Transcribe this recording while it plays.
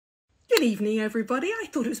Good evening, everybody. I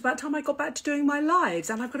thought it was about time I got back to doing my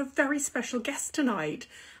lives, and I've got a very special guest tonight.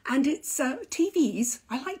 And it's TV's,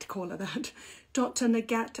 I like to call her that, Dr.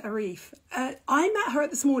 Nighat Arif. I met her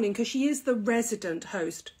this morning because she is the resident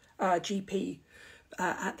host, GP,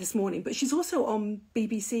 at This Morning, but she's also on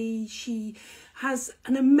BBC. She has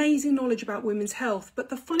an amazing knowledge about women's health. But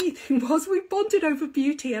the funny thing was we bonded over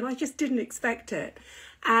beauty, and I just didn't expect it.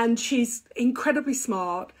 And she's incredibly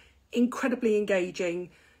smart, incredibly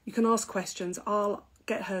engaging. You can ask questions, I'll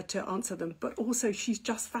get her to answer them, but also she's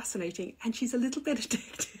just fascinating, and she's a little bit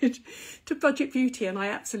addicted to budget beauty, and I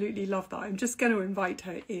absolutely love that. I'm just going to invite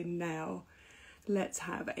her in now. Let's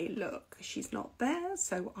have a look. She's not there,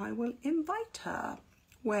 so I will invite her.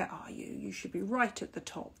 Where are you? You should be right at the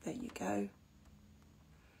top. There you go.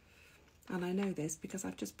 And I know this because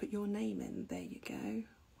I've just put your name in. There you go.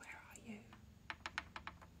 Where are you?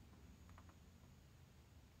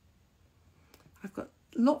 I've got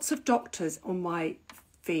lots of doctors on my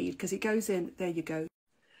feed because it goes in. There you go.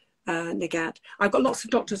 Nighat. I've got lots of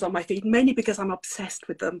doctors on my feed, mainly because I'm obsessed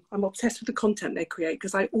with them. I'm obsessed with the content they create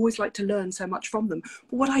because I always like to learn so much from them.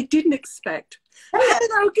 But what I didn't expect.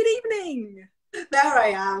 Hello, good evening. There I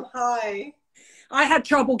am. Hi. I had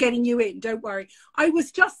trouble getting you in, don't worry. I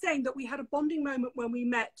was just saying that we had a bonding moment when we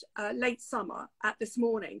met late summer at This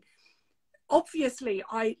Morning. Obviously,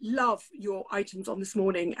 I love your items on This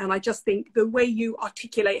Morning, and I just think the way you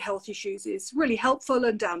articulate health issues is really helpful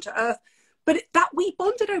and down to earth. But that we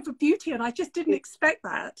bonded over beauty, and I just didn't expect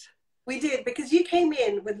that. We did, because you came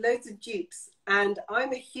in with loads of dupes, and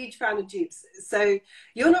I'm a huge fan of dupes. So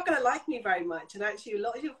you're not going to like me very much. And actually, a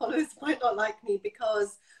lot of your followers might not like me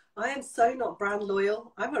because I am so not brand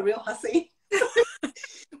loyal. I'm a real hussy.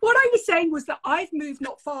 What I was saying was that I've moved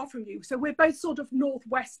not far from you. So we're both sort of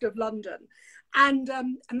northwest of London. And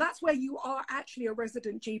that's where you are actually a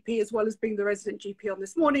resident GP, as well as being the resident GP on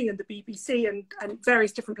This Morning and the BBC and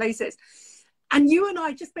various different places. And you and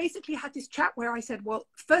I just basically had this chat where I said, well,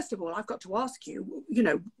 first of all, I've got to ask you, you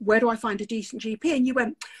know, where do I find a decent GP? And you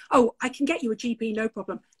went, oh, I can get you a GP, no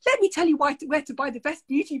problem. Let me tell you where to buy the best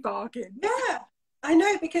beauty bargain. Yeah, I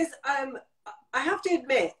know, because I have to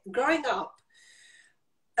admit, growing up,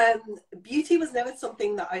 beauty was never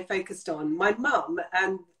something that I focused on. My mum,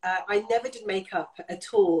 and I never did makeup at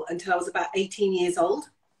all until I was about 18 years old.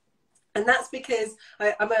 And that's because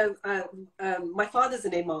my father's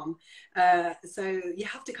an imam. So you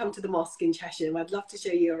have to come to the mosque in Cheshire. I'd love to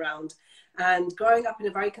show you around. And growing up in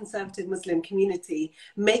a very conservative Muslim community,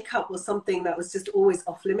 makeup was something that was just always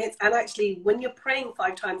off limits. And actually, when you're praying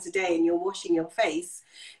 5 times a day and you're washing your face,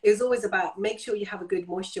 it was always about make sure you have a good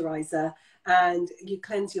moisturizer and you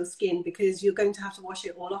cleanse your skin, because you're going to have to wash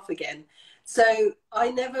it all off again. So I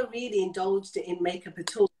never really indulged in makeup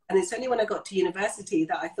at all. And it's only when I got to university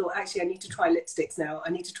that I thought, actually, I need to try lipsticks now. I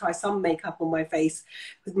need to try some makeup on my face,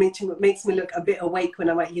 which makes me look a bit awake when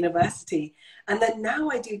I'm at university. And then now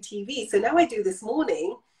I do TV. So now I do This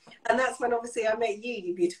Morning. And that's when obviously I met you,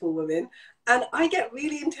 you beautiful woman. And I get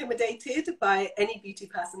really intimidated by any beauty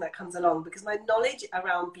person that comes along, because my knowledge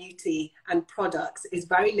around beauty and products is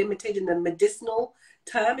very limited in the medicinal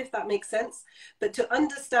term, if that makes sense. But to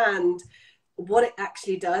understand what it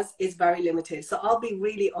actually does is very limited. So I'll be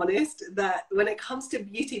really honest that when it comes to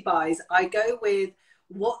beauty buys, I go with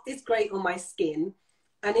what is great on my skin.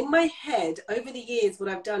 And in my head, over the years, what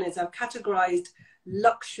I've done is I've categorized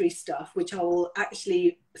luxury stuff, which I will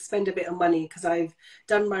actually spend a bit of money because I've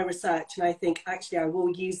done my research and I think actually I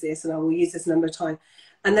will use this and I will use this a number of times.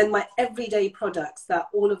 And then my everyday products that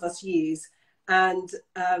all of us use. And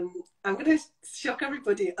I'm going to shock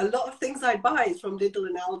everybody. A lot of things I buy is from Lidl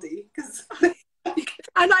and Aldi.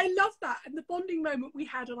 And I love that. And the bonding moment we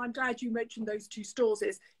had, and I'm glad you mentioned those 2 stores,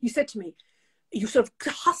 is you said to me, you sort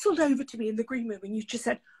of hustled over to me in the green room and you just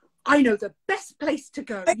said, I know the best place to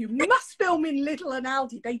go. You must film in Lidl and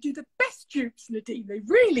Aldi. They do the best dupes, Nadine. They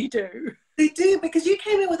really do. They do, because you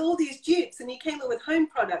came in with all these dupes and you came in with home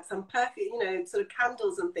products and perfume, you know, sort of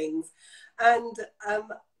candles and things. And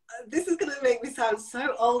this is going to make me sound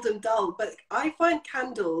so old and dull, but I find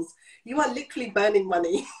candles, you are literally burning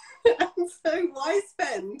money. And so why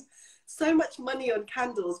spend so much money on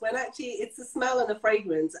candles when actually it's a smell and a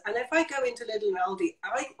fragrance? And if I go into Lidl and Aldi,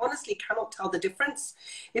 I honestly cannot tell the difference.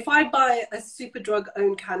 If I buy a Superdrug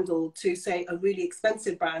owned candle to, say, a really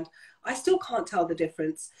expensive brand, I still can't tell the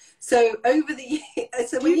difference. So over the years,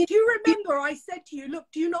 so do you remember I said to you, look,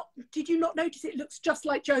 did you not notice it looks just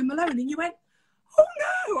like Jo Malone? And you went, oh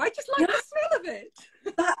no, I just like the smell of it.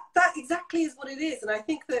 That exactly is what it is. And I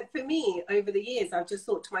think that for me, over the years, I've just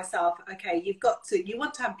thought to myself, okay, you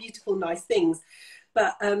want to have beautiful, nice things.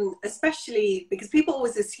 But especially because people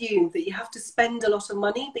always assume that you have to spend a lot of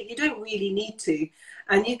money, but you don't really need to.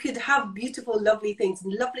 And you could have beautiful, lovely things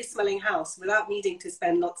and lovely smelling house without needing to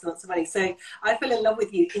spend lots and lots of money. So I fell in love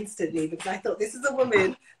with you instantly because I thought this is a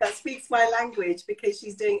woman that speaks my language because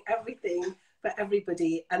she's doing everything for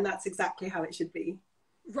everybody. And that's exactly how it should be.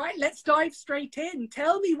 Right, let's dive straight in.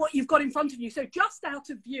 Tell me what you've got in front of you. So just out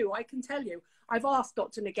of view, I can tell you, I've asked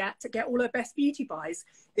Dr. Nighat to get all her best beauty buys.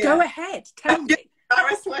 Yeah. Go ahead, tell me.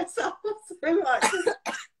 Embarrass myself so much.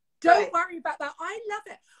 Don't worry about that. I love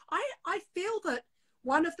it. I feel that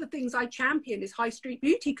one of the things I champion is high street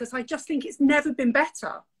beauty because I just think it's never been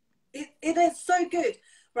better. It is so good.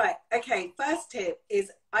 Right, okay, first tip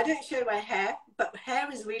is I don't show my hair, but hair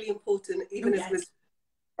is really important, even as with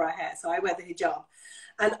our hair. So I wear the hijab.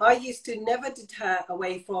 And I used to never deter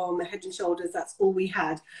away from Head and Shoulders. That's all we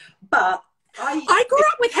had. But I grew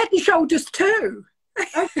up with Head and Shoulders too.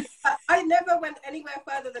 I never went anywhere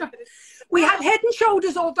further than we had Head and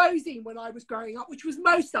Shoulders or Vaseline when I was growing up, which was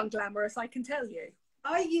most unglamorous, I can tell you.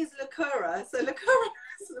 I use Lacura, so Lacura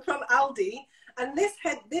is from Aldi, and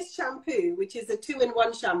this shampoo, which is a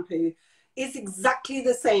 2-in-1 shampoo, is exactly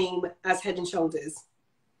the same as Head and Shoulders.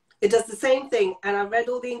 It does the same thing, and I read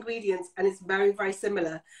all the ingredients, and it's very, very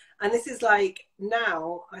similar. And this is like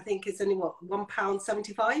now, I think it's only what,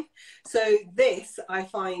 £1.75. So this I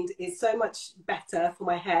find is so much better for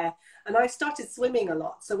my hair. And I started swimming a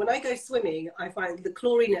lot. So when I go swimming, I find the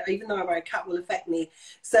chlorine, even though I wear a cap, will affect me.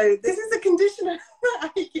 So this is a conditioner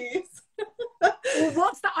that I use. Well,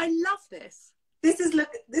 what's that? I love this. This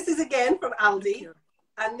is again from Aldi,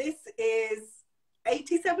 and this is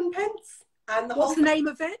 87 pence. And what's the name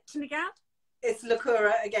of it, Nighat? It's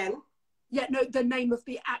Lacura again. Yeah, no, the name of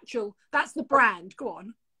the actual, that's the brand. Go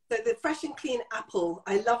on. So the Fresh and Clean Apple.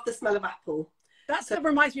 I love the smell of apple. That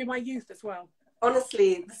reminds me of my youth as well.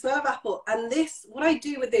 Honestly, the smell of apple. And this, what I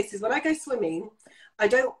do with this is when I go swimming, I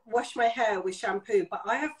don't wash my hair with shampoo, but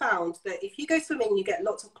I have found that if you go swimming, you get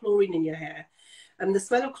lots of chlorine in your hair. And the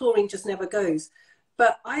smell of chlorine just never goes.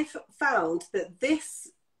 But I've found that this,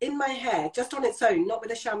 in my hair, just on its own, not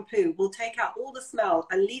with a shampoo, will take out all the smell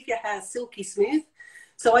and leave your hair silky smooth.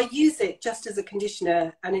 So I use it just as a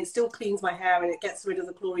conditioner, and it still cleans my hair and it gets rid of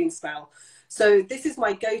the chlorine smell. So this is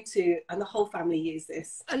my go-to, and the whole family use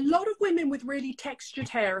this. A lot of women with really textured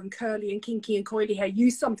hair and curly and kinky and coily hair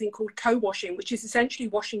use something called co-washing, which is essentially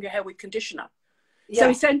washing your hair with conditioner. Yeah. So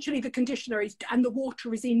essentially the conditioner and the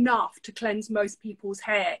water is enough to cleanse most people's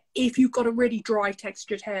hair if you've got a really dry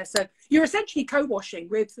textured hair. So you're essentially co-washing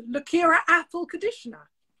with Lacura apple conditioner.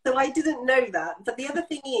 So I didn't know that. But the other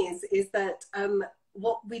thing is that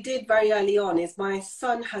what we did very early on is my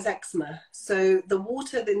son has eczema. So the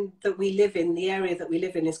water that we live in, the area that we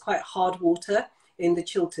live in, is quite hard water in the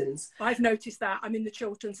Chilterns. I've noticed that. I'm in the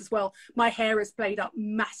Chilterns as well. My hair has played up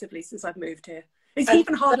massively since I've moved here. It's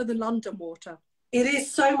even harder than London water. It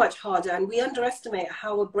is so much harder, and we underestimate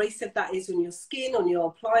how abrasive that is on your skin, on your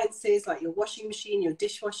appliances, like your washing machine, your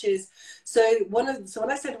dishwashers. So when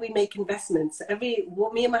I said we make investments,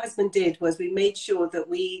 what me and my husband did was we made sure that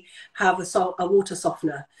we have a water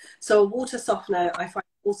softener. So a water softener, I find,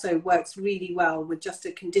 also works really well with just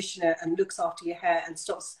a conditioner and looks after your hair and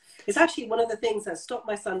stops. It's actually one of the things that stopped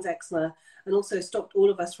my son's eczema and also stopped all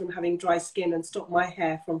of us from having dry skin and stopped my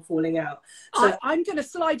hair from falling out. So I'm going to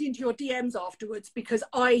slide into your DMs afterwards because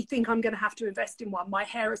I think I'm going to have to invest in one. My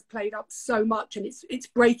hair has played up so much and it's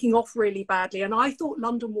breaking off really badly. And I thought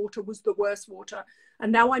London water was the worst water.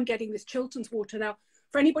 And now I'm getting this Chilterns water. Now,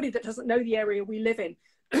 for anybody that doesn't know the area we live in,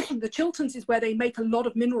 the Chilterns is where they make a lot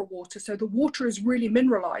of mineral water. So the water is really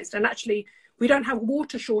mineralized. And actually, we don't have a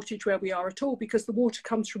water shortage where we are at all because the water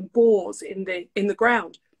comes from bores in the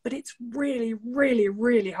ground. But it's really, really,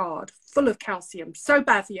 really hard, full of calcium, so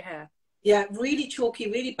bad for your hair. Yeah, really chalky,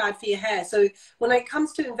 really bad for your hair. So when it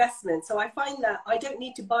comes to investment, so I find that I don't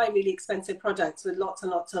need to buy really expensive products with lots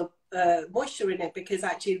and lots of moisture in it, because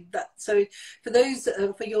actually so for those,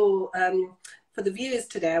 for the viewers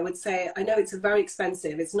today, I would say, I know it's very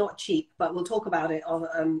expensive. It's not cheap, but we'll talk about it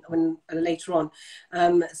later on.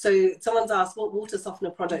 So someone's asked, what water softener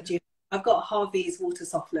product do you have? I've got Harvey's water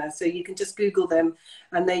softener, so you can just Google them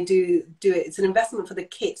and they do it. It's an investment for the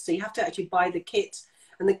kit, so you have to actually buy the kit,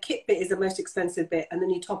 and the kit bit is the most expensive bit, and then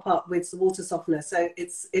you top up with the water softener. So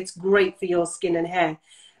it's great for your skin and hair.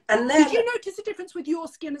 And then, did you notice a difference with your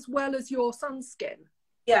skin as well as your son's skin?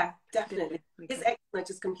 Yeah, definitely. His eczema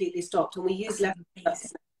just completely stopped, and we use Lavender.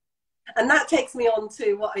 And that takes me on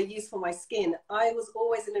to what I use for my skin. I was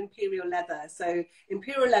always an Imperial leather, so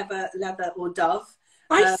Imperial leather or Dove.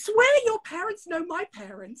 I swear your parents know my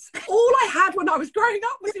parents. All I had when I was growing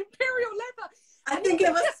up was Imperial leather. I think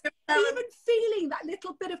it was even feeling that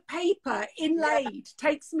little bit of paper inlaid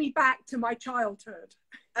takes me back to my childhood.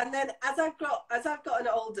 And then as I've gotten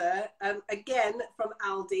older, again from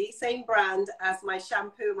Aldi, same brand as my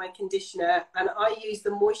shampoo and my conditioner, and I use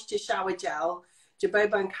the moisture shower gel,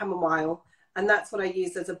 Jojoba and Camomile, and that's what I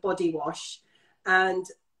use as a body wash. And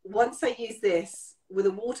once I use this with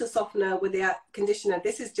a water softener, with the conditioner,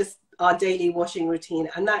 this is just our daily washing routine,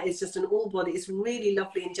 and that is just an all body. It's really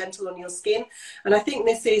lovely and gentle on your skin, and I think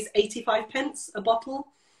this is 85p a bottle.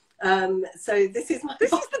 So this is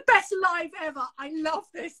the best live ever. I love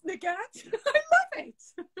this, Nighat.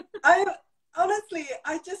 I love it. Honestly,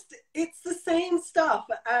 it's the same stuff,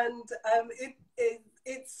 and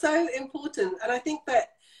it's so important. And I think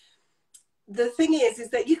that the thing is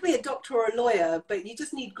that you can be a doctor or a lawyer, but you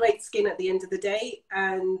just need great skin at the end of the day.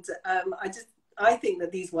 And I think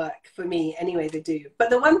that these work for me anyway. They do. But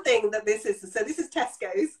the one thing that this is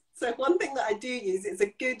Tesco's. So one thing that I do use is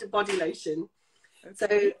a good body lotion. Okay.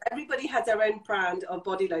 So everybody has their own brand of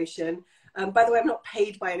body lotion. By the way, I'm not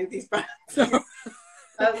paid by any of these brands.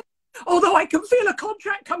 Although I can feel a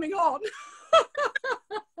contract coming on.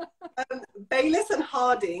 Baylis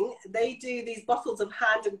Harding, they do these bottles of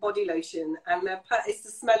hand and body lotion, and it's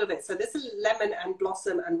the smell of it. So this is lemon and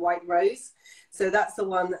blossom and white rose. So that's the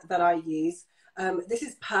one that I use. This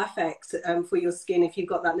is perfect for your skin if you've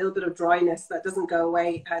got that little bit of dryness that doesn't go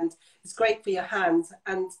away, and it's great for your hands.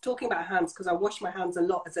 And talking about hands, because I wash my hands a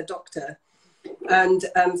lot as a doctor, and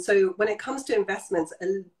so when it comes to investments,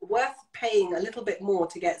 worth paying a little bit more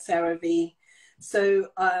to get CeraVe. So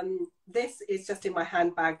this is just in my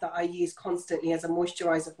handbag that I use constantly as a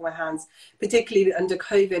moisturizer for my hands, particularly under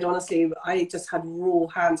COVID. Honestly, I just had raw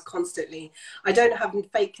hands constantly. I don't have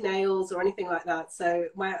fake nails or anything like that. So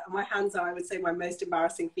my hands are, I would say, my most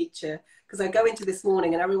embarrassing feature, because I go into this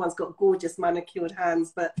morning and everyone's got gorgeous manicured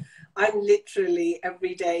hands, but I'm literally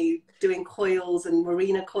every day doing coils and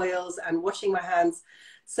marina coils and washing my hands.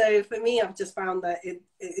 So for me, I've just found that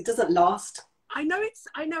it doesn't last. I know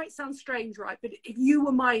it sounds strange, right? But if you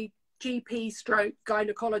were my GP stroke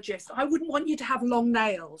gynecologist, I wouldn't want you to have long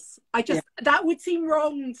nails. That would seem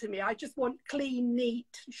wrong to me. I just want clean, neat,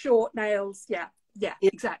 short nails. Yeah,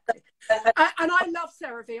 exactly. And I love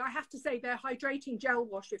CeraVe. I have to say their hydrating gel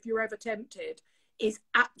wash, if you're ever tempted, is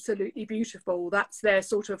absolutely beautiful. That's their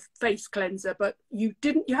sort of face cleanser, but you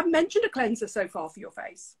haven't mentioned a cleanser so far for your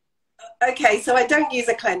face. Okay, so I don't use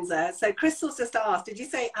a cleanser. So Crystal's just asked, did you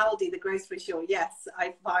say Aldi, the grocery store? Yes,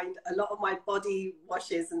 I find a lot of my body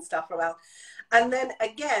washes and stuff from Aldi. And then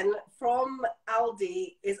again, from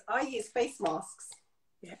Aldi I use face masks.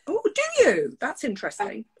 Yeah. Oh, do you? That's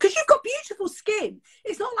interesting. Because you've got beautiful skin.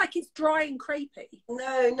 It's not like it's dry and crepey.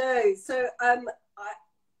 No. So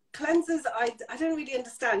cleansers, I don't really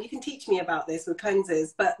understand. You can teach me about this with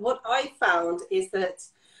cleansers. But what I found is that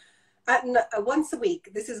once a week,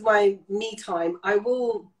 this is my me time, I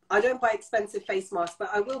don't buy expensive face masks, but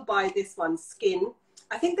I will buy this one, Skin.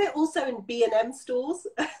 I think they're also in B&M stores.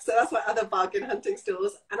 So that's my other bargain hunting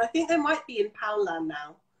stores. And I think they might be in Poundland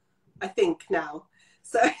now. I think now.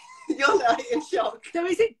 So you're like in shock. So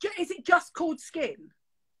is it just called Skin?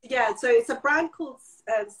 Yeah, so it's a brand called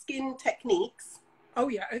Skin Techniques. Oh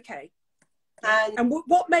yeah, okay. And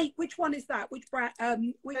which one is that? Which brand?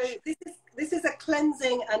 So this is a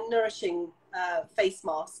cleansing and nourishing face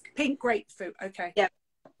mask. Pink grapefruit. Okay. Yeah,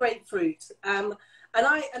 grapefruit. And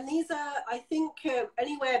these are, I think,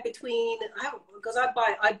 anywhere between. Because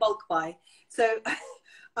I bulk buy, so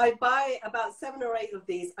I buy about 7 or 8 of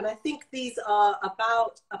these, and I think these are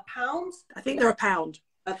about £1. I think they're £1.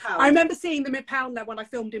 £1. I remember seeing them in Poundland when I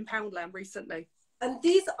filmed in Poundland recently. And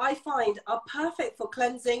these I find are perfect for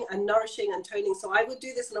cleansing and nourishing and toning. So I would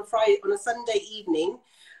do this on a Sunday evening,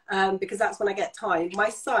 because that's when I get time. My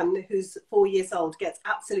son, who's 4 years old, gets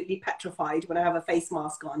absolutely petrified when I have a face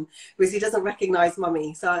mask on, because he doesn't recognize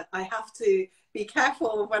mummy. So I have to be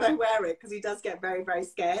careful when I wear it, because he does get very, very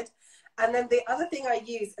scared. And then the other thing I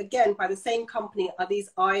use, again, by the same company, are these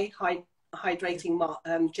eye hydrating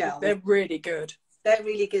gels. They're really good. They're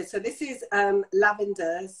really good. So this is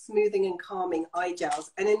Lavender Smoothing and Calming Eye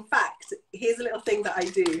Gels. And in fact, here's a little thing that I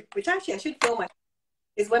do, which actually I should film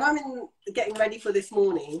is when I'm getting ready for this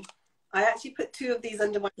morning, I actually put 2 of these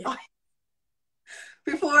under my eye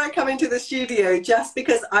before I come into the studio, just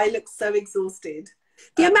because I look so exhausted.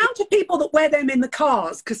 The amount of people that wear them in the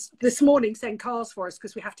cars, because this morning send cars for us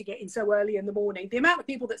because we have to get in so early in the morning. The amount of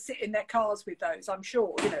people that sit in their cars with those, I'm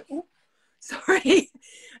sure, ooh, sorry.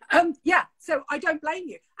 Yeah, so I don't blame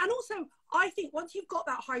you. And also, I think once you've got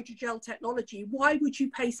that hydrogel technology, why would you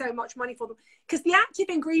pay so much money for them? Because the active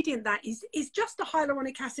ingredient that is just a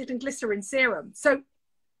hyaluronic acid and glycerin serum. So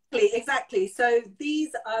Exactly. So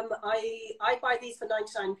these, I buy these for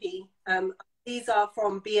 99p. These are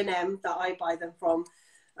from B&M that I buy them from.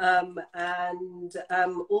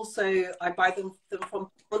 Also I buy them from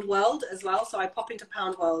Pound World as well. So I pop into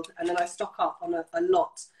Pound World and then I stock up on a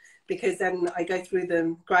lot, because then I go through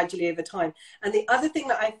them gradually over time. And the other thing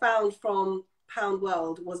that I found from Pound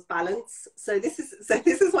World was Balance. So this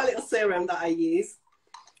is my little serum that I use.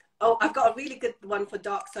 Oh, I've got a really good one for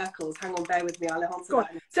dark circles. Hang on, bear with me. I'll answer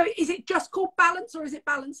that. So is it just called Balance, or is it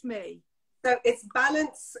Balance Me? So it's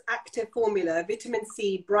Balance Active Formula, Vitamin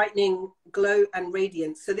C, Brightening, Glow and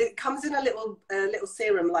Radiance. So it comes in a little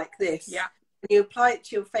serum like this. Yeah. And you apply it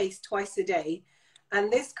to your face twice a day.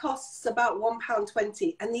 And this costs about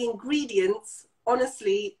 £1.20. And the ingredients,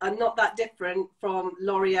 honestly, are not that different from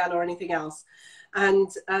L'Oreal or anything else. And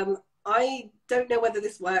I don't know whether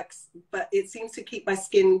this works, but it seems to keep my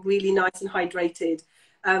skin really nice and hydrated.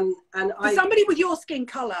 For somebody with your skin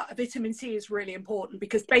color, vitamin C is really important,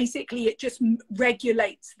 because basically it just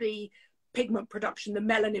regulates the pigment production, the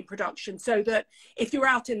melanin production, so that if you're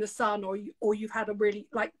out in the sun, or you've had a really,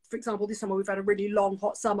 like for example this summer we've had a really long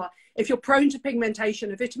hot summer, if you're prone to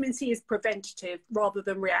pigmentation, a vitamin C is preventative rather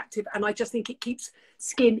than reactive, and I just think it keeps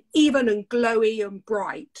skin even and glowy and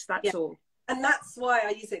bright. That's all. And that's why I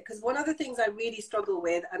use it, because one of the things I really struggle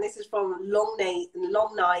with, and this is from long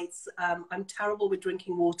nights, I'm terrible with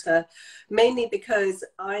drinking water, mainly because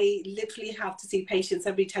I literally have to see patients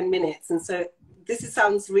every 10 minutes. And so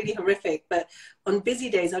sounds really horrific, but on busy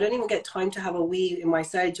days, I don't even get time to have a wee in my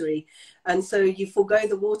surgery. And so you forego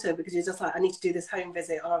the water because you're just like, I need to do this home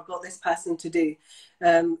visit, or I've got this person to do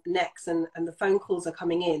next, and the phone calls are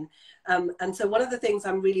coming in. And so one of the things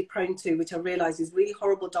I'm really prone to, which I realize is really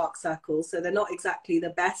horrible dark circles. So they're not exactly the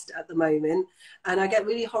best at the moment. And I get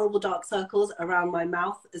really horrible dark circles around my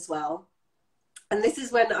mouth as well. And this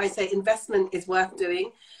is when I say investment is worth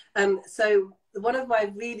doing. So one of my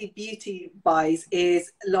really beauty buys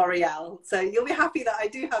is L'Oreal. So you'll be happy that I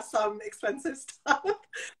do have some expensive stuff.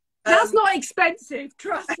 That's not expensive.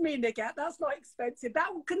 Trust me, Nighat, that's not expensive. That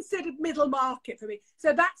would considered middle market for me.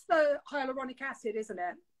 So that's the hyaluronic acid, isn't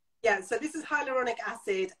it? Yeah, so this is hyaluronic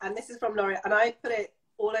acid, and this is from L'Oreal, and I put it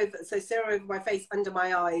all over, so serum over my face, under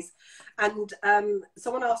my eyes. And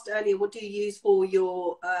someone asked earlier, what do you use for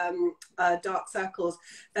your dark circles?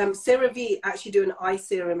 CeraVe actually do an eye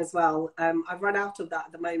serum as well. I've run out of that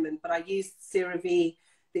at the moment, but I use CeraVe,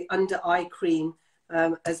 the under eye cream,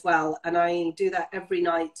 as well, and I do that every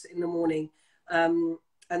night in the morning. And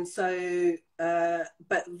so,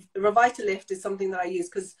 but Revitalift is something that I use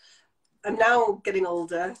because I'm now getting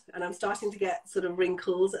older and I'm starting to get sort of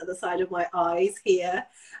wrinkles at the side of my eyes here.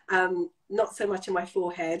 Not so much in my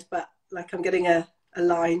forehead, but like I'm getting a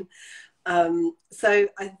line. So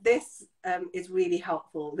this is really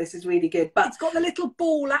helpful. This is really good. But it's got the little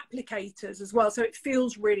ball applicators as well, so it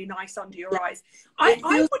feels really nice under your eyes.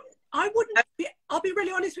 I'll be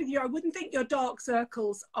really honest with you, I wouldn't think your dark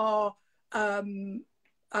circles are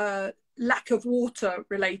lack of water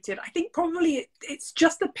related. I think probably it's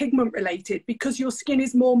just the pigment related, because your skin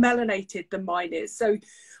is more melanated than mine is. So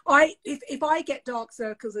if I get dark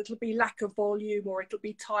circles, it'll be lack of volume, or it'll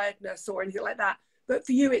be tiredness or anything like that. But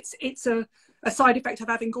for you, it's a side effect of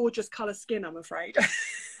having gorgeous colour skin, I'm afraid.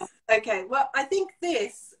 Okay, well, I think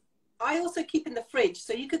this, I also keep in the fridge,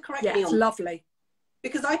 so you could correct me on. Yeah, it's lovely.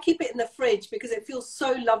 Because I keep it in the fridge because it feels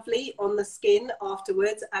so lovely on the skin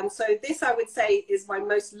afterwards. And so this, I would say, is my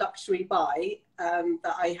most luxury buy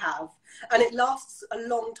that I have. And it lasts a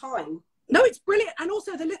long time. No, it's brilliant. And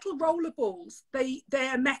also the little roller balls,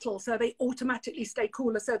 they're metal, so they automatically stay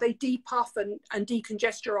cooler. So they depuff and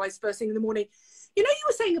decongest your eyes first thing in the morning. You know, you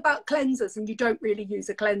were saying about cleansers and you don't really use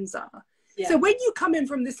a cleanser. Yeah. So when you come in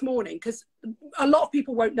from this morning, because a lot of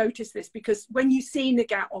people won't notice this, because when you see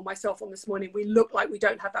Nighat or myself on this morning, we look like we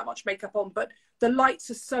don't have that much makeup on, but the lights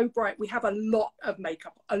are so bright. We have a lot of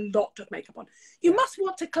makeup on. You must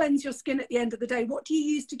want to cleanse your skin at the end of the day. What do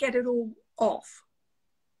you use to get it all off?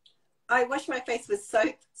 I wash my face with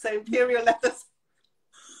soap, so Imperial Leathers.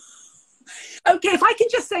 Okay, if I can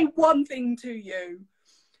just say one thing to you,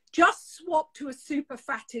 just swap to a super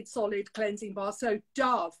fatted solid cleansing bar. So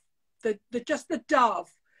Dove. Just the Dove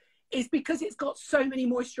is because it's got so many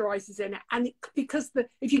moisturizers in it, and because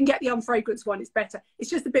if you can get the unfragranced one, it's better. It's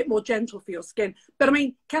just a bit more gentle for your skin. But I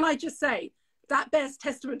mean, can I just say that bears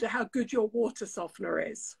testament to how good your water softener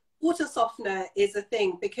is? Water softener is a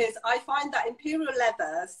thing, because I find that Imperial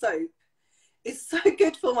Leather soap is so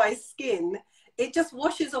good for my skin. It just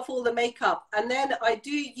washes off all the makeup. And then I do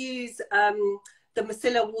use the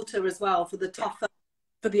micellar water as well for the tougher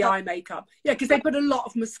for the eye makeup. Yeah, because they put a lot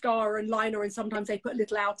of mascara and liner, and sometimes they put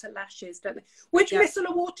little outer lashes, don't they? Which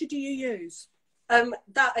micellar water do you use?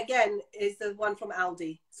 That again is the one from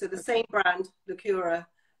Aldi. So the same brand, Lacura,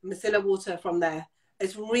 micellar water from there.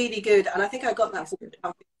 It's really good, and I think I got that for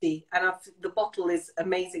 £50, and the bottle is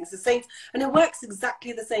amazing. It's the same, and it works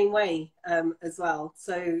exactly the same way as well.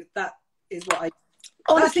 So that is what I.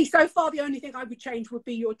 Honestly, so far the only thing I would change would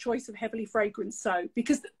be your choice of heavily fragranced soap,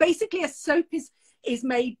 because basically a soap is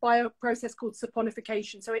made by a process called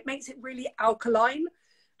saponification, so it makes it really alkaline,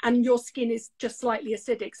 and your skin is just slightly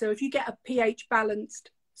acidic. So if you get a pH balanced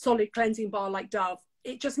solid cleansing bar like Dove,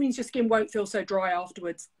 it just means your skin won't feel so dry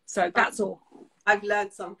afterwards. So that's all. I've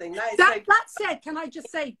learned something. That said, can I just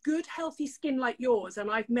say, good healthy skin like yours, and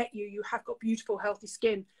I've met you, you have got beautiful healthy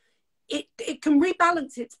skin. It can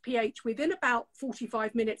rebalance its pH within about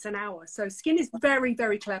 45 minutes, an hour. So skin is very,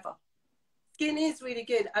 very clever. Skin is really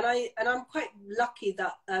good, and I'm quite lucky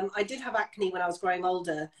that I did have acne when I was growing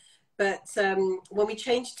older, but when we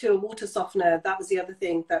changed to a water softener, that was the other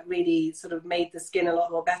thing that really sort of made the skin a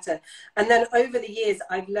lot more better. And then over the years,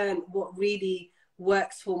 I've learned what really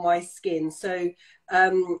works for my skin. So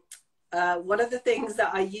one of the things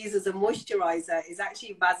that I use as a moisturizer is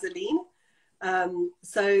actually Vaseline.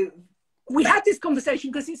 So we had this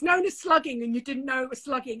conversation because it's known as slugging, and you didn't know it was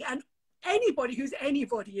slugging, and anybody who's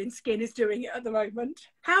anybody in skin is doing it at the moment.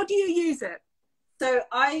 How do you use it? So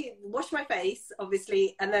I wash my face,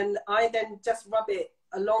 obviously, and then I just rub it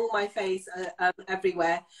along my face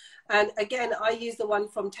everywhere. And again, I use the one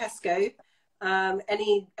from Tesco,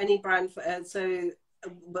 any brand.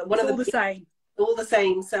 But one of all the same. All the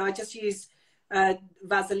same. So I just use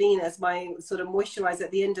Vaseline as my sort of moisturizer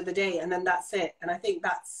at the end of the day, and then that's it. And I think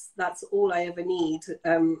that's all I ever need.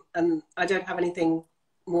 And I don't have anything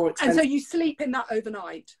more expensive. And so you sleep in that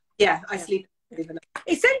overnight? Yeah, I sleep overnight.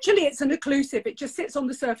 Essentially, it's an occlusive. It just sits on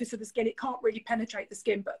the surface of the skin. It can't really penetrate the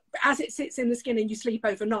skin, but as it sits in the skin and you sleep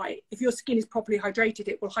overnight, if your skin is properly hydrated,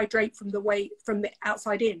 it will hydrate from the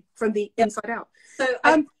outside in, from the inside out. So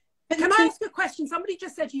can I ask a question? Somebody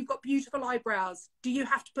just said you've got beautiful eyebrows. Do you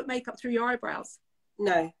have to put makeup through your eyebrows?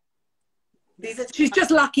 No. She's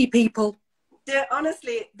just lucky, people. Yeah,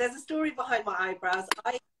 honestly, there's a story behind my eyebrows.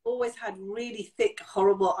 I always had really thick,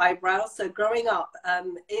 horrible eyebrows. So growing up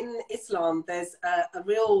in Islam, there's a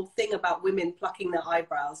real thing about women plucking their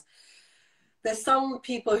eyebrows. There's some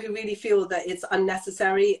people who really feel that it's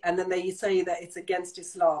unnecessary, and then they say that it's against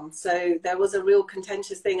Islam. So there was a real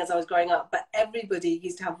contentious thing as I was growing up, but everybody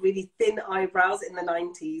used to have really thin eyebrows in the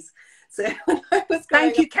 90s. So when I was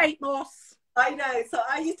growing Thank you, Kate Moss. I know. So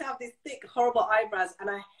I used to have these thick, horrible eyebrows, and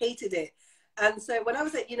I hated it. And so when I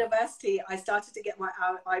was at university, I started to get my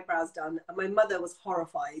eyebrows done, and my mother was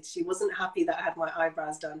horrified. She wasn't happy that I had my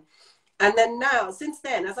eyebrows done. And then now, since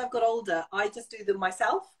then, as I've got older, I just do them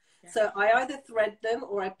myself. Yeah. So I either thread them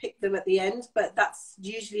or I pick them at the end, but that's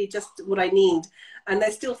usually just what I need. And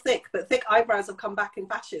they're still thick, but thick eyebrows have come back in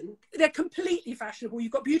fashion. They're completely fashionable.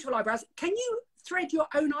 You've got beautiful eyebrows. Can you thread your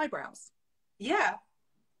own eyebrows? Yeah.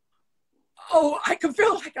 Oh, I can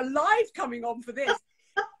feel like a live coming on for this.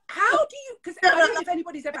 How do you, because I don't know if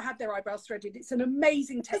anybody's ever had their eyebrows threaded. It's an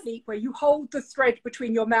amazing technique where you hold the thread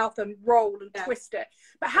between your mouth and roll and twist it.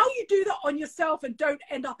 But how you do that on yourself and don't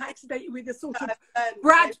end up accidentally with a sort of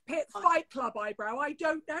Brad Pitt Fight Club eyebrow, I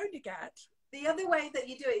don't know, Nighat. The other way that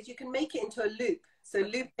you do it is you can make it into a loop. So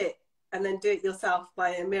loop it and then do it yourself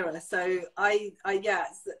by a mirror. So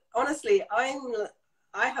honestly,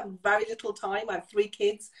 I have very little time. I have 3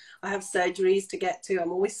 kids. I have surgeries to get to.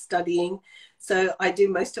 I'm always studying. So I do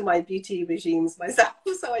most of my beauty regimes myself.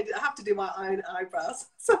 So I have to do my own eyebrows.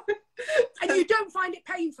 And you don't find it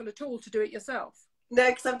painful at all to do it yourself? No,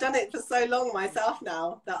 because I've done it for so long myself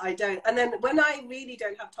now that I don't. And then when I really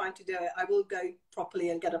don't have time to do it, I will go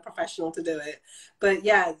properly and get a professional to do it. But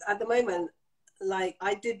yeah, at the moment, like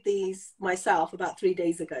I did these myself about 3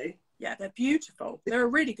 days ago. Yeah, they're beautiful. They're a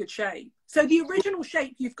really good shape. So the original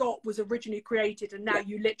shape you've got was originally created, and now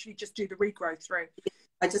you literally just do the regrowth through.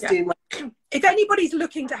 I just do my... If anybody's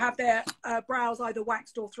looking to have their brows either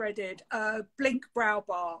waxed or threaded, Blink Brow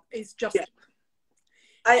Bar is just... Yeah.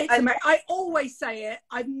 I always say it.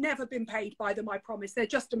 I've never been paid by them, I promise. They're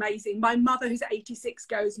just amazing. My mother, who's 86,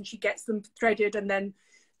 goes and she gets them threaded, and then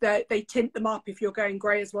they tint them up if you're going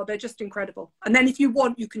grey as well. They're just incredible. And then if you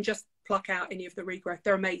want, you can just pluck out any of the regrowth.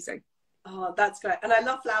 They're amazing. Oh, that's great. And I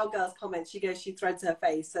love Flower Girl's comment. She goes, she threads her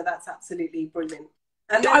face. So that's absolutely brilliant.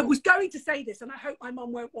 And then... I was going to say this, and I hope my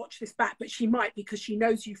mum won't watch this back, but she might, because she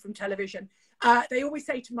knows you from television. They always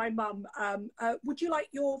say to my mum, would you like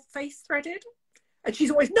your face threaded? And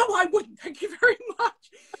she's always, no, I wouldn't, thank you very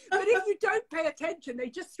much. But if you don't pay attention, they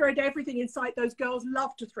just thread everything inside. Those girls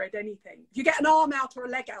love to thread anything. If you get an arm out or a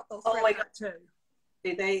leg out, they'll thread that too.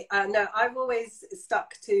 They no, I've always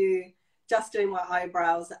stuck to just doing my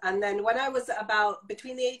eyebrows. And then when I was about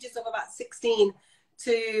between the ages of about 16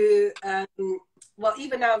 to well,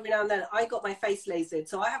 even now, every now and then, I got my face lasered.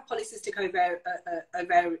 So I have polycystic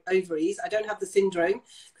ovaries. I don't have the syndrome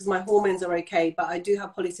because my hormones are okay, but I do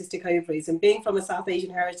have polycystic ovaries. And being from a South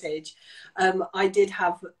Asian heritage, I did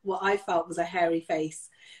have what I felt was a hairy face.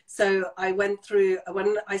 So I went through,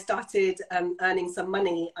 when I started earning some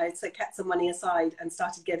money, I kept some money aside and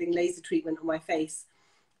started getting laser treatment on my face.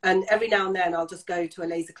 And every now and then I'll just go to a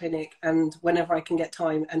laser clinic and whenever I can get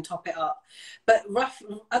time and top it up. But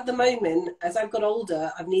at the moment, as I've got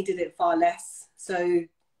older, I've needed it far less. So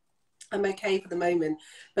I'm okay for the moment.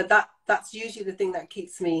 But that's usually the thing that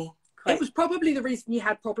keeps me quite... It was probably the reason you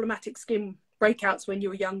had problematic skin breakouts when you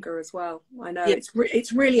were younger as well. I know, yeah.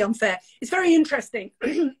 It's really unfair. It's very interesting.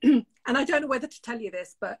 And I don't know whether to tell you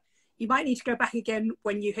this, but you might need to go back again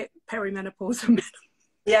when you hit perimenopause and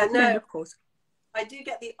yeah, no. menopause. I do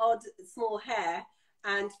get the odd small hair,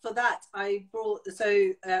 and for that I brought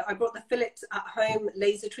the Philips at home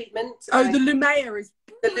laser treatment. Oh, the Lumea is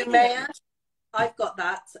brilliant. The Lumea. I've got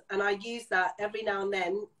that, and I use that every now and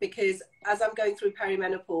then because as I'm going through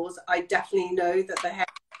perimenopause, I definitely know that the hair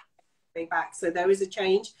is going back. So there is a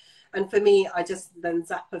change, and for me, I just then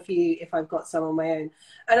zap a few if I've got some on my own,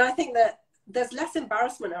 and I think that there's less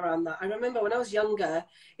embarrassment around that. I remember when I was younger,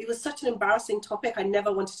 it was such an embarrassing topic. I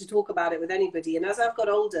never wanted to talk about it with anybody. And as I've got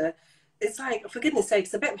older, it's like, for goodness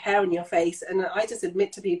sakes, a bit of hair on your face. And I just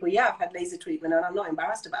admit to people, yeah, I've had laser treatment and I'm not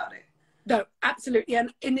embarrassed about it. No, absolutely.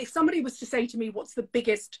 And if somebody was to say to me, what's the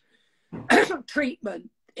biggest treatment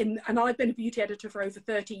and I've been a beauty editor for over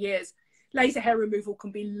 30 years, laser hair removal can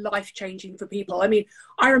be life-changing for people. I mean,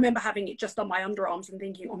 I remember having it just on my underarms and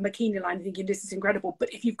thinking, on bikini line, thinking this is incredible.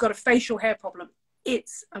 But if you've got a facial hair problem,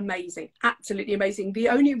 it's amazing, absolutely amazing. The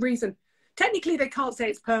only reason, technically they can't say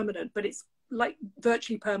it's permanent, but it's like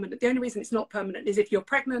virtually permanent. The only reason it's not permanent is if you're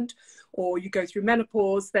pregnant or you go through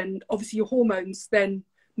menopause, then obviously your hormones then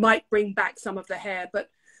might bring back some of the hair. But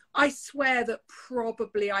I swear that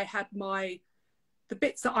probably I had the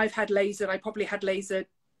bits that I've had lasered, I probably had lasered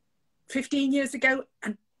 15 years ago,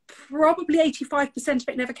 and probably 85% of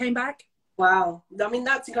it never came back. Wow. I mean,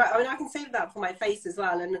 that's incredible. I mean, I can say that for my face as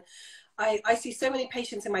well. And I see so many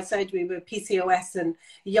patients in my surgery with PCOS and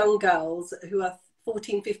young girls who are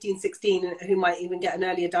 14, 15, 16, who might even get an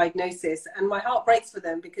earlier diagnosis. And my heart breaks for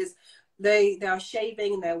them because they are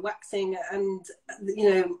shaving and they're waxing, and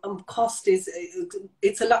cost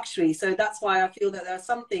it's a luxury. So that's why I feel that there are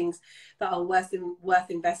some things that are worth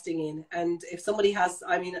investing in. And if somebody has,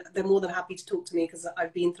 I mean, they're more than happy to talk to me because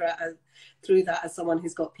I've been through that as someone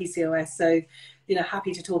who's got PCOS. So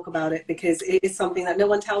happy to talk about it because it is something that no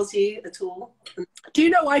one tells you at all. Do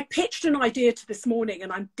you know, I pitched an idea to this morning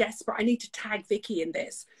and I'm desperate. I need to tag Vicky in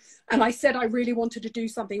this. And I said I really wanted to do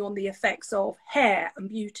something on the effects of hair and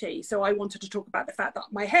beauty. So I wanted to talk about the fact that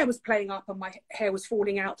my hair was playing up and my hair was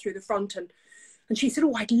falling out through the front. And she said,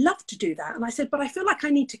 oh, I'd love to do that. And I said, but I feel like I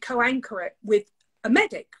need to co-anchor it with a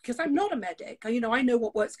medic because I'm not a medic. I know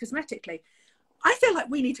what works cosmetically. I feel like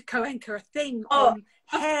we need to co-anchor a thing on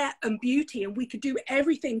hair and beauty, and we could do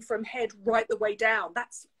everything from head right the way down.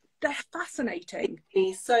 That's fascinating.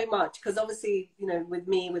 Me so much because obviously, with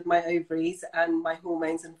me, with my ovaries and my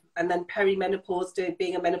hormones and then perimenopause,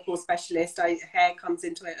 being a menopause specialist, hair comes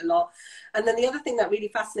into it a lot. And then the other thing that really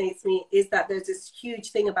fascinates me is that there's this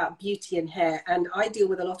huge thing about beauty and hair. And I deal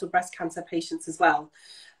with a lot of breast cancer patients as well.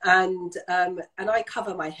 And I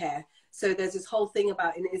cover my hair. So there's this whole thing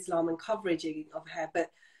about in Islam and coverage of hair.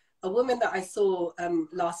 But a woman that I saw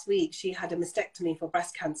last week, she had a mastectomy for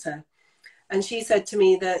breast cancer. And she said to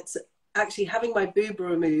me that actually having my boob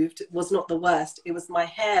removed was not the worst. It was my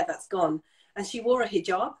hair that's gone. And she wore a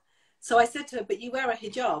hijab. So I said to her, but you wear a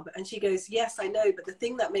hijab? And she goes, yes, I know. But the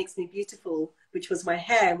thing that makes me beautiful, which was my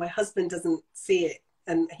hair, my husband doesn't see it.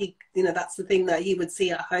 And he, that's the thing that he would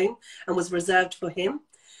see at home and was reserved for him.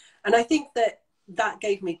 And I think that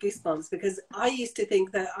gave me goosebumps because I used to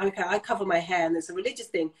think that, okay, I cover my hair and it's a religious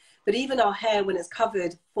thing. But even our hair, when it's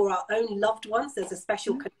covered for our own loved ones, there's a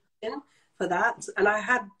special connection for that. And I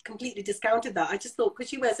had completely discounted that. I just thought because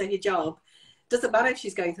she wears a hijab, doesn't matter if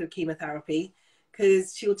she's going through chemotherapy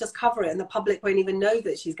because she'll just cover it and the public won't even know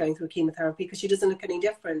that she's going through chemotherapy because she doesn't look any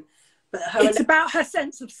different. But it's about her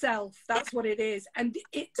sense of self. That's what it is. And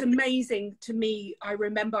it's amazing to me. I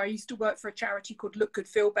remember I used to work for a charity called Look Good,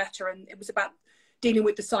 Feel Better, and it was about dealing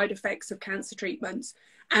with the side effects of cancer treatments.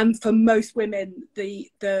 And for most women,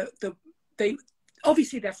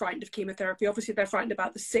 obviously they're frightened of chemotherapy. Obviously they're frightened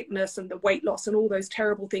about the sickness and the weight loss and all those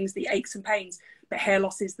terrible things, the aches and pains. But hair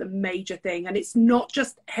loss is the major thing. And it's not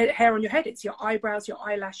just hair on your head. It's your eyebrows, your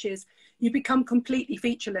eyelashes. You become completely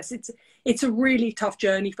featureless. It's a really tough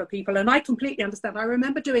journey for people. And I completely understand. I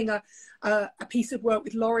remember doing a piece of work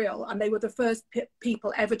with L'Oreal, and they were the first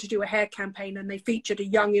people ever to do a hair campaign, and they featured a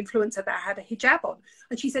young influencer that had a hijab on.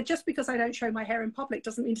 And she said, just because I don't show my hair in public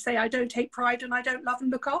doesn't mean to say I don't take pride and I don't love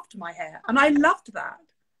and look after my hair. And I loved that.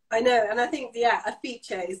 I know, and I think, yeah, a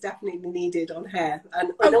feature is definitely needed on hair.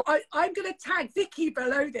 And I'm going to tag Vicky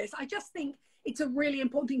below this. I just think it's a really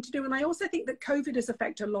important thing to do. And I also think that COVID has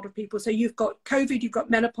affected a lot of people. So you've got COVID, you've got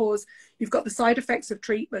menopause, you've got the side effects of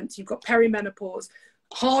treatments, you've got perimenopause,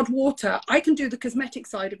 hard water. I can do the cosmetic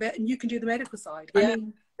side of it and you can do the medical side. Yeah. I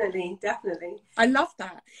mean, Definitely. I love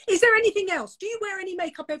that. Is there anything else? Do you wear any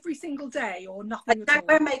makeup every single day or nothing at all? I don't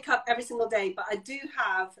wear makeup every single day, but I do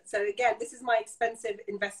have, so again, this is my expensive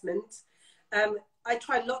investment. I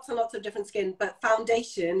try lots and lots of different skin, but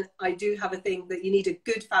foundation, I do have a thing that you need a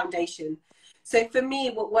good foundation. So for me,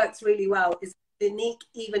 what works really well is Clinique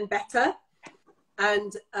Even Better.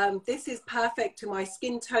 And this is perfect to my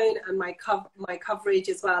skin tone and my coverage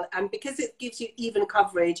as well. And because it gives you even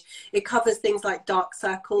coverage, it covers things like dark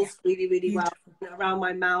circles really, really well around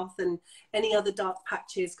my mouth and any other dark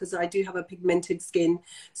patches, because I do have a pigmented skin.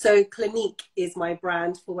 So Clinique is my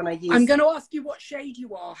brand for when I use. I'm going to ask you what shade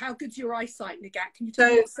you are. How good's your eyesight, Nighat? Can you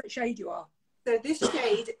tell me what shade you are? So this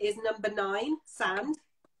shade is number 9, Sand.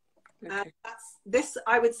 Okay. This,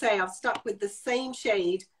 I would say, I've stuck with the same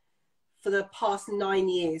shade for the past 9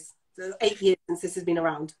 years, so 8 years since this has been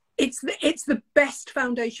around. It's the best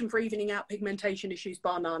foundation for evening out pigmentation issues,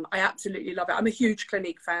 bar none. I absolutely love it. I'm a huge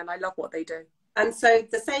Clinique fan. I love what they do. And so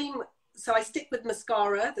the same, so I stick with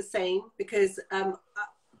mascara the same, because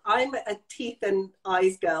I'm a teeth and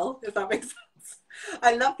eyes girl, if that makes sense.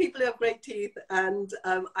 I love people who have great teeth, and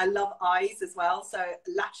I love eyes as well, so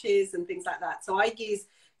lashes and things like that. So I use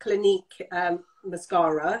Clinique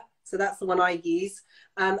mascara. So that's the one I use.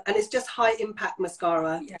 And it's just high impact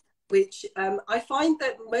mascara, which I find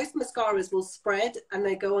that most mascaras will spread and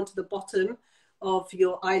they go onto the bottom of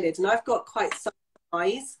your eyelid. And I've got quite some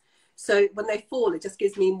eyes. So when they fall, it just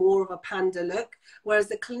gives me more of a panda look. Whereas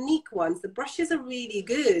the Clinique ones, the brushes are really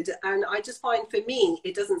good. And I just find for me,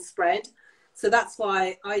 it doesn't spread. So that's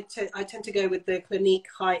why I tend to go with the Clinique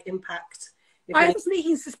high impact. I have a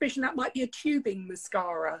sneaking suspicion that might be a tubing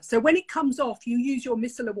mascara. So when it comes off, you use your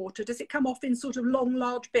micellar water. Does it come off in sort of long,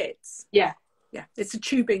 large bits? Yeah. Yeah, it's a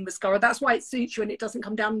tubing mascara. That's why it suits you and it doesn't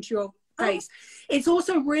come down into your face. It's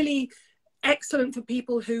also really excellent for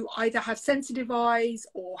people who either have sensitive eyes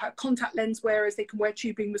or have contact lens wearers. They can wear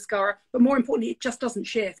tubing mascara. But more importantly, it just doesn't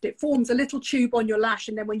shift. It forms a little tube on your lash.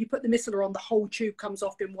 And then when you put the micellar on, the whole tube comes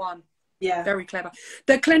off in one. Yeah. Very clever.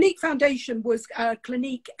 The Clinique foundation was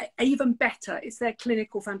Clinique Even Better. It's their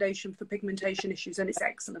clinical foundation for pigmentation issues, and it's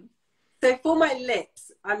excellent. So for my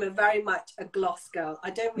lips, I'm very much a gloss girl.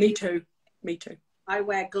 I don't really... Me too. I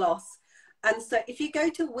wear gloss. And so if you go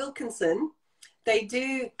to Wilkinson, they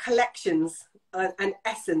do collections and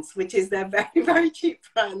Essence, which is their very, very cheap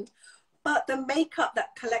brand. But the makeup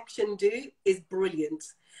that collection do is brilliant.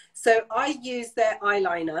 So I use their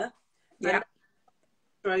eyeliner. Yeah.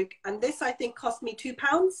 And this I think cost me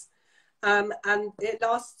 £2, and it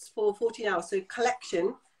lasts for 14 hours. So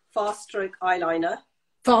collection fast stroke eyeliner.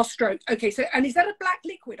 Fast stroke. Okay, so and is that a black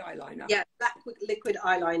liquid eyeliner? Yeah, black liquid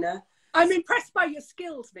eyeliner. I'm impressed by your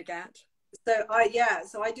skills, Nighat. So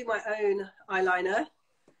I do my own eyeliner,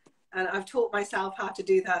 and I've taught myself how to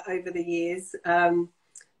do that over the years.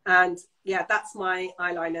 And yeah, that's my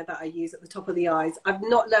eyeliner that I use at the top of the eyes. I've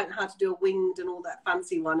not learned how to do a winged and all that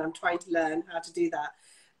fancy one. I'm trying to learn how to do that.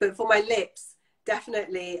 But for my lips,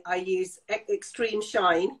 definitely I use Extreme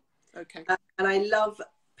Shine. Okay. And I love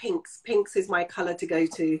pinks. Pinks is my color to go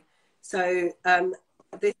to. So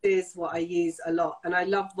this is what I use a lot. And I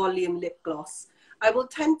love volume lip gloss. I will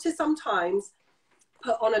tend to sometimes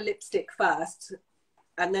put on a lipstick first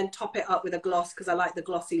and then top it up with a gloss because I like the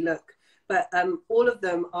glossy look. But all of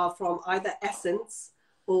them are from either Essence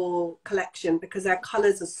or Collection because their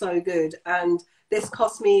colors are so good. And this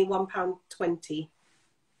cost me £1.20.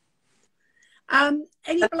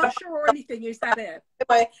 Any blusher or anything, is that it?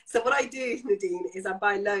 So what I do, Nadine, is I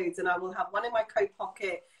buy loads and I will have one in my coat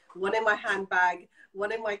pocket, one in my handbag,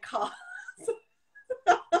 one in my car.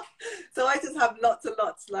 So I just have lots and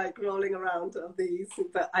lots like rolling around of these,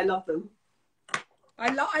 but I love them. I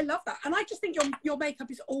love that. And I just think your makeup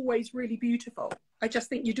is always really beautiful. I just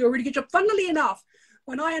think you do a really good job. Funnily enough,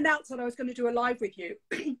 when I announced that I was going to do a live with you,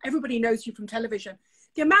 everybody knows you from television.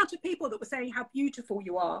 the amount of people that were saying how beautiful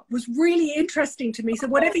you are was really interesting to me. So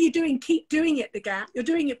whatever you're doing, keep doing it, Nighat. You're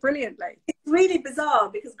doing it brilliantly. It's really bizarre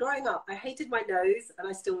because growing up, I hated my nose, and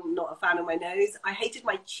I'm still not a fan of my nose. I hated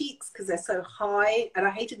my cheeks because they're so high, and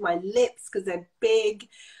I hated my lips because they're big.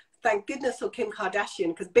 Thank goodness for Kim Kardashian,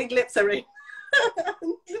 because big lips are in.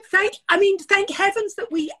 Thank heavens that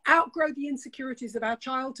we outgrow the insecurities of our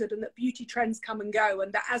childhood, and that beauty trends come and go,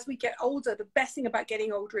 and that as we get older, the best thing about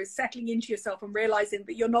getting older is settling into yourself and realizing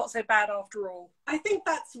that you're not so bad after all. I think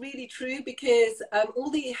that's really true, because all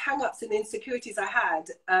the hang-ups and insecurities I had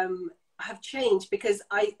have changed, because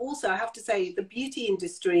I have to say the beauty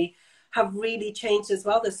industry have really changed as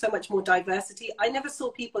well. There's so much more diversity. I never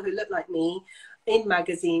saw people who look like me in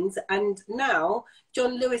magazines, and now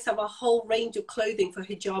John Lewis have a whole range of clothing for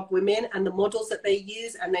hijab women and the models that they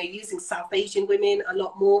use, and they're using South Asian women a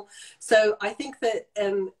lot more. So I think that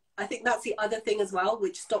I think that's the other thing as well,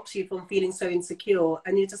 which stops you from feeling so insecure,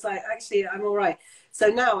 and you're just like, actually, I'm all right. So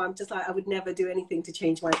now I'm just like, I would never do anything to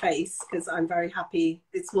change my face, because I'm very happy.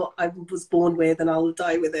 It's what I was born with, and I'll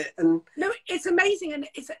die with it. And no, it's amazing. And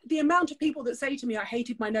it's the amount of people that say to me, I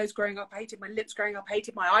hated my nose growing up, I hated my lips growing up, I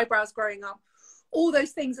hated my eyebrows growing up, all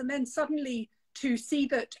those things. And then suddenly to see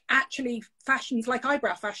that actually fashions like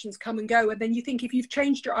eyebrow fashions come and go. And then you think if you've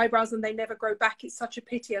changed your eyebrows and they never grow back, it's such a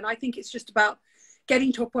pity. And I think it's just about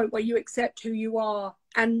getting to a point where you accept who you are.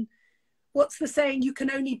 And what's the saying? You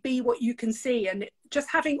can only be what you can see. And just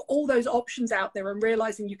having all those options out there and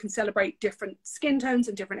realizing you can celebrate different skin tones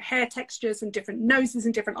and different hair textures and different noses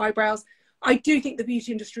and different eyebrows. I do think the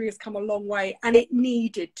beauty industry has come a long way, and it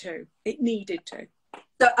needed to. It needed to.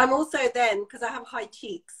 So I'm also then, because I have high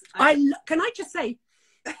cheeks. Can I just say,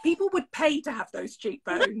 people would pay to have those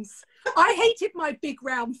cheekbones. I hated my big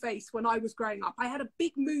round face when I was growing up. I had a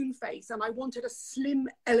big moon face, and I wanted a slim,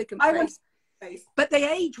 elegant face. But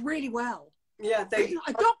they age really well. Yeah.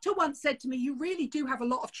 A doctor once said to me, you really do have a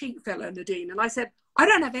lot of cheek filler, Nadine. And I said, I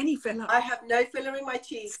don't have any filler. I have no filler in my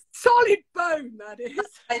cheeks. Solid bone, that is.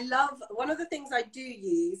 I love, one of the things I do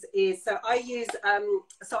use is, so I use,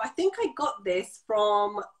 so I think I got this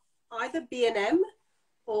from either B&M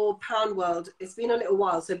or Pound World. It's been a little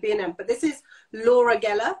while, so B&M. But this is Laura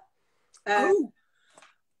Geller. You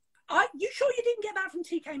sure you didn't get that from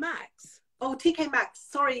TK Maxx? Oh, TK Maxx,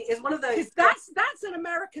 sorry, is one of those. That's an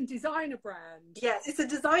American designer brand. Yeah, it's a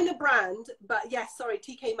designer brand, but yes, sorry,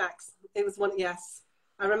 TK Maxx. It was one, yes.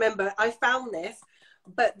 I remember, I found this,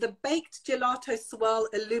 but the Baked Gelato Swirl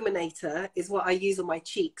Illuminator is what I use on my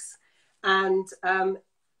cheeks. And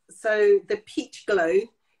so the Peach Glow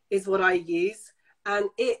is what I use, and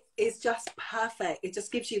it is just perfect. It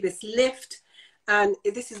just gives you this lift, and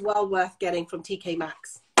this is well worth getting from TK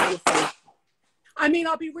Maxx. I mean,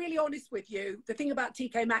 I'll be really honest with you. The thing about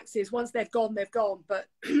TK Maxx is once they've gone, they've gone. But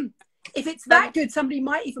if it's that good, somebody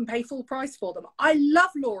might even pay full price for them. I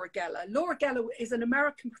love Laura Geller. Laura Geller is an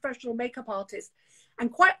American professional makeup artist,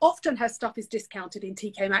 and quite often her stuff is discounted in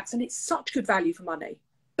TK Maxx, and it's such good value for money.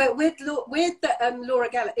 But with the Laura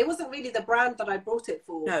Geller, it wasn't really the brand that I brought it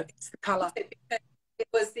for. No, it's the colour. It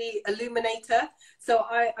was the illuminator. So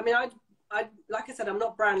I mean, like I said, I'm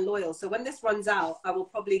not brand loyal. So when this runs out, I will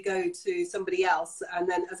probably go to somebody else. And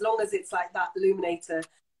then as long as it's like that illuminator,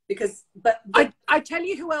 because, I tell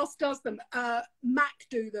you who else does them. MAC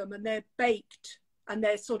do them, and they're baked, and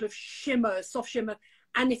they're sort of shimmer, soft shimmer.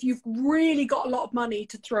 And if you've really got a lot of money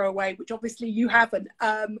to throw away, which obviously you haven't,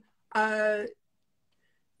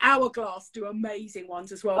 Hourglass do amazing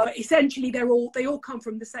ones as well. But essentially they all come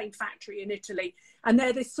from the same factory in Italy, and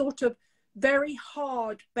they're this sort of very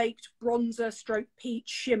hard baked bronzer stroke peach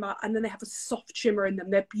shimmer, and then they have a soft shimmer in them.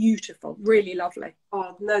 They're beautiful, really lovely.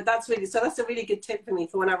 Oh no, that's a really good tip for me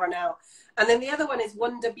for when I run out. And then the other one is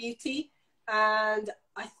Wonder Beauty, and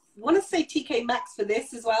I want to say TK Maxx for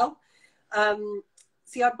this as well.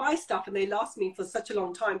 See, I buy stuff and they last me for such a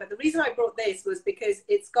long time, but the reason I brought this was because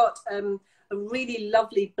it's got a really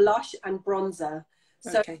lovely blush and bronzer.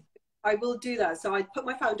 So okay. I will do that. So I put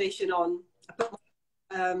my foundation on, I put my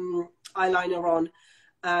eyeliner on,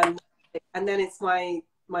 and then it's my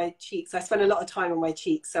cheeks. I spend a lot of time on my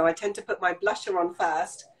cheeks, so I tend to put my blusher on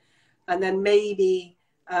first, and then maybe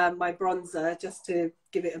my bronzer, just to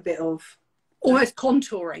give it a bit of almost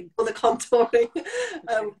contouring. Or the contouring.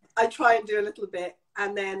 I try and do a little bit,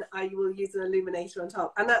 and then I will use an illuminator on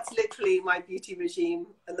top, and that's literally my beauty regime,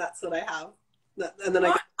 and that's what I have. And then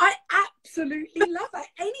I absolutely love it.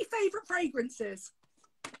 Any favourite fragrances?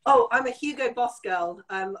 Oh, I'm a Hugo Boss girl.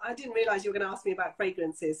 I didn't realize you were going to ask me about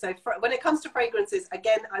fragrances. So when it comes to fragrances,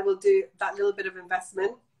 again, I will do that little bit of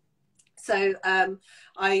investment. So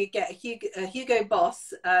I get a Hugo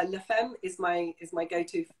Boss. La Femme is my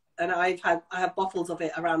go-to and I have bottles of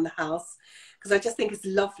it around the house because I just think it's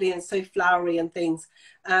lovely and so flowery and things.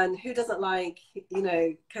 And who doesn't like, you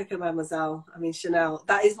know, Coco Mademoiselle? I mean, Chanel.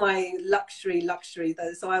 That is my luxury.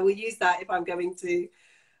 So I will use that if I'm going to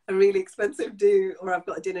a really expensive do or I've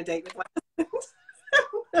got a dinner date with my husband.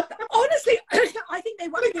 Honestly, I think they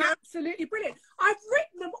were absolutely brilliant. I've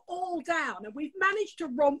written them all down and we've managed to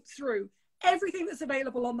romp through everything that's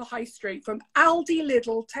available on the high street, from Aldi,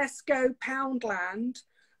 Lidl, Tesco, Poundland.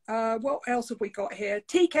 What else have we got here?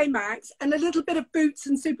 TK Maxx, and a little bit of Boots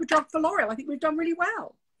and Superdrug for L'Oreal. I think we've done really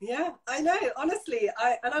well. Yeah, I know. Honestly,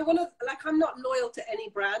 I want to, like, I'm not loyal to any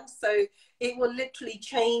brand, so it will literally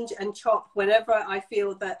change and chop whenever I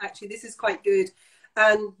feel that actually this is quite good.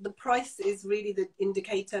 And the price is really the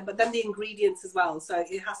indicator, but then the ingredients as well. So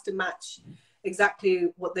it has to match exactly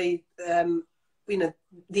what they, you know,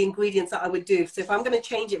 the ingredients that I would do. So if I'm going to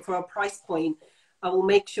change it for a price point, I will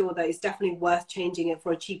make sure that it's definitely worth changing it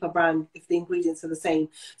for a cheaper brand if the ingredients are the same.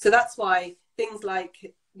 So that's why things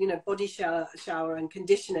like, you know, body shower and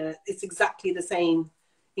conditioner, it's exactly the same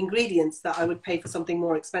ingredients that I would pay for something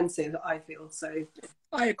more expensive, I feel. So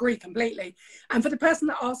I agree completely. And for the person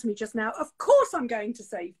that asked me just now, of course I'm going to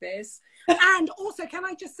save this. And also, can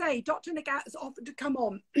I just say, Dr. Nighat has offered to come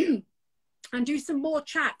on and do some more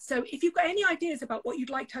chat. So if you've got any ideas about what you'd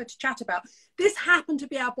like her to chat about, this happened to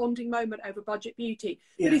be our bonding moment over budget beauty.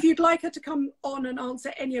 Yeah. But if you'd like her to come on and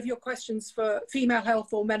answer any of your questions for female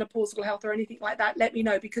health or menopausal health or anything like that, let me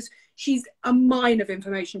know, because she's a mine of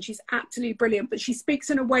information. She's absolutely brilliant, but she speaks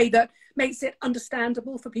in a way that makes it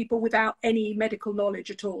understandable for people without any medical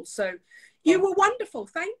knowledge at all. So you were wonderful.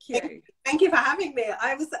 Thank you. Thank you for having me.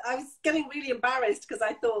 I was getting really embarrassed because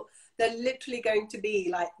I thought they're literally going to be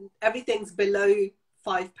like, everything's below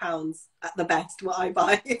 £5 at the best what I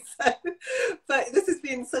buy. So, but this has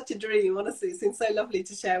been such a dream, honestly. It's been so lovely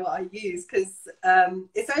to share what I use, because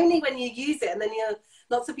it's only when you use it and then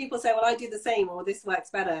lots of people say, well, I do the same, or this works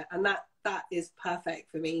better, and that is perfect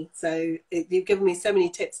for me. So you've given me so many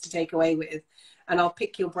tips to take away with, and I'll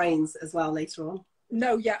pick your brains as well later on.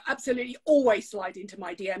 No, yeah, absolutely. Always slide into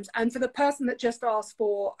my DMs. And for the person that just asked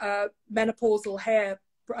for menopausal hair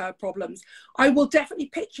problems, I will definitely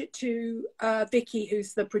pitch it to Vicky,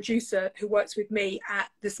 who's the producer who works with me at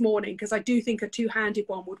This Morning, because I do think a two-handed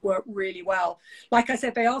one would work really well. Like I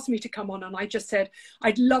said, they asked me to come on and I just said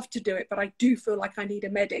I'd love to do it, but I do feel like I need a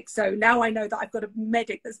medic. So now I know that I've got a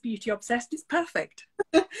medic that's beauty obsessed. It's perfect.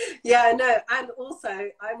 Yeah, I know. And also,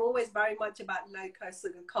 I'm always very much about low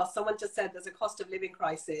cost. Someone just said there's a cost of living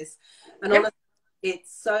crisis, and honestly,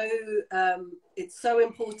 it's so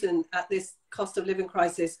important at this cost of living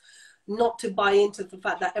crisis not to buy into the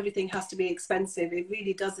fact that everything has to be expensive. It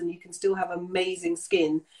really doesn't. You can still have amazing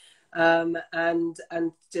skin, and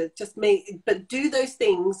just but do those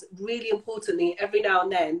things really importantly every now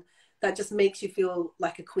and then that just makes you feel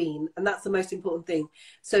like a queen, and that's the most important thing.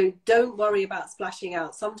 So don't worry about splashing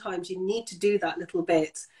out. Sometimes you need to do that little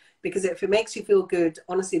bit, because if it makes you feel good,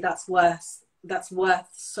 honestly, that's worth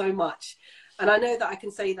so much. And I know that I can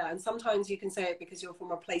say that, and sometimes you can say it because you're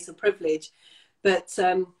from a place of privilege, but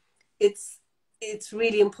it's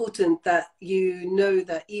really important that you know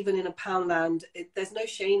that even in a Poundland, there's no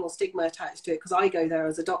shame or stigma attached to it, because I go there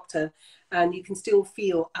as a doctor, and you can still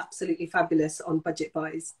feel absolutely fabulous on budget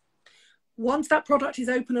buys. Once that product is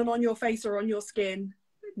open and on your face or on your skin,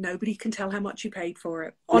 nobody can tell how much you paid for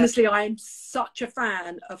it. Honestly, I am such a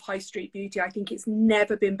fan of high street beauty. I think it's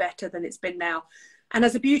never been better than it's been now. And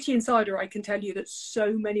as a beauty insider, I can tell you that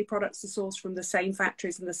so many products are sourced from the same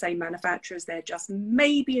factories and the same manufacturers. They're just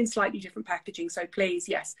maybe in slightly different packaging. So please,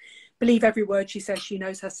 yes, believe every word she says. She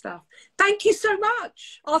knows her stuff. Thank you so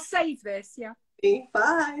much. I'll save this. Yeah.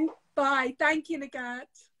 Bye. Bye. Thank you, Nighat.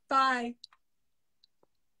 Bye.